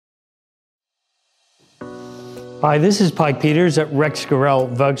Hi, this is Pike Peters at Rex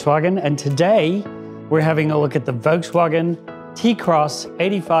Gorell Volkswagen, and today we're having a look at the Volkswagen T-Cross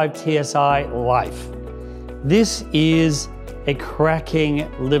 85 TSI Life. This is a cracking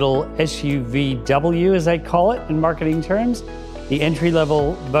little SUVW, as they call it in marketing terms, the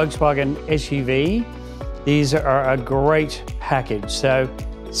entry-level Volkswagen SUV. These are a great package. So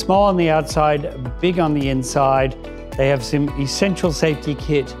small on the outside, big on the inside. They have some essential safety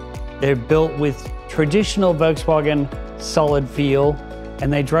kit. They're built with traditional Volkswagen solid feel,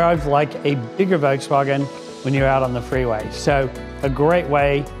 and they drive like a bigger Volkswagen when you're out on the freeway. So a great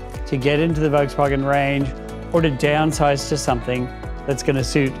way to get into the Volkswagen range or to downsize to something that's going to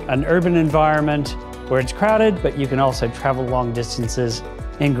suit an urban environment where it's crowded, but you can also travel long distances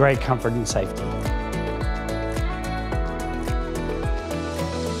in great comfort and safety.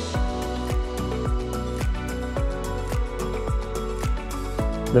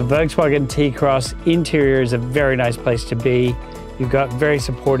 The Volkswagen T-Cross interior is a very nice place to be. You've got very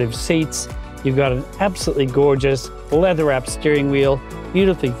supportive seats. You've got an absolutely gorgeous leather-wrapped steering wheel,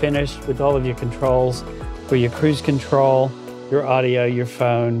 beautifully finished with all of your controls for your cruise control, your audio, your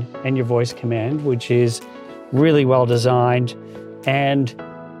phone, and your voice command, which is really well designed. And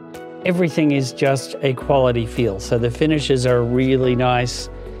everything is just a quality feel. So the finishes are really nice.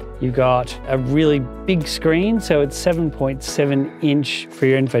 You've got a really big screen, so it's 7.7 inch for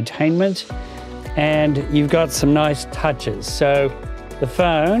your infotainment. And you've got some nice touches. So the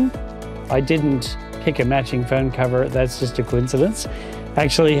phone, I didn't pick a matching phone cover, that's just a coincidence,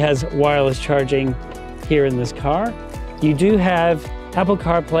 actually has wireless charging here in this car. You do have Apple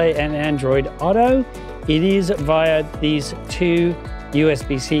CarPlay and Android Auto. It is via these two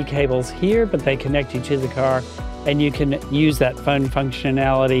USB-C cables here, but they connect you to the car, and you can use that phone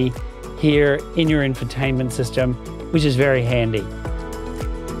functionality here in your infotainment system, which is very handy.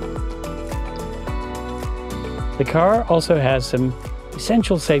 The car also has some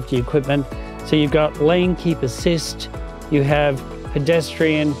essential safety equipment. So you've got lane keep assist, you have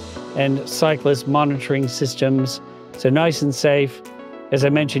pedestrian and cyclist monitoring systems, so nice and safe. As I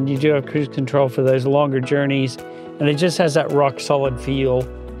mentioned, you do have cruise control for those longer journeys, and it just has that rock solid feel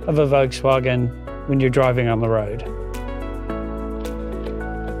of a Volkswagen when you're driving on the road.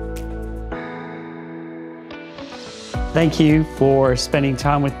 Thank you for spending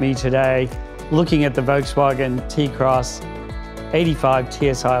time with me today, looking at the Volkswagen T-Cross 85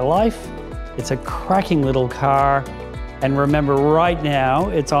 TSI Life. It's a cracking little car, and remember, right now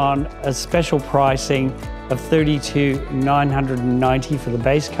it's on a special pricing of $32,990 for the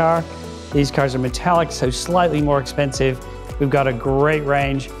base car. These cars are metallic, so slightly more expensive. We've got a great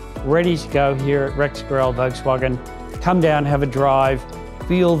range ready to go here at Rex Gorell Volkswagen. Come down, have a drive,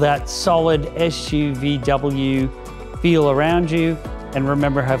 feel that solid SUVW feel around you, and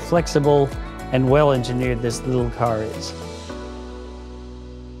remember how flexible and well engineered this little car is.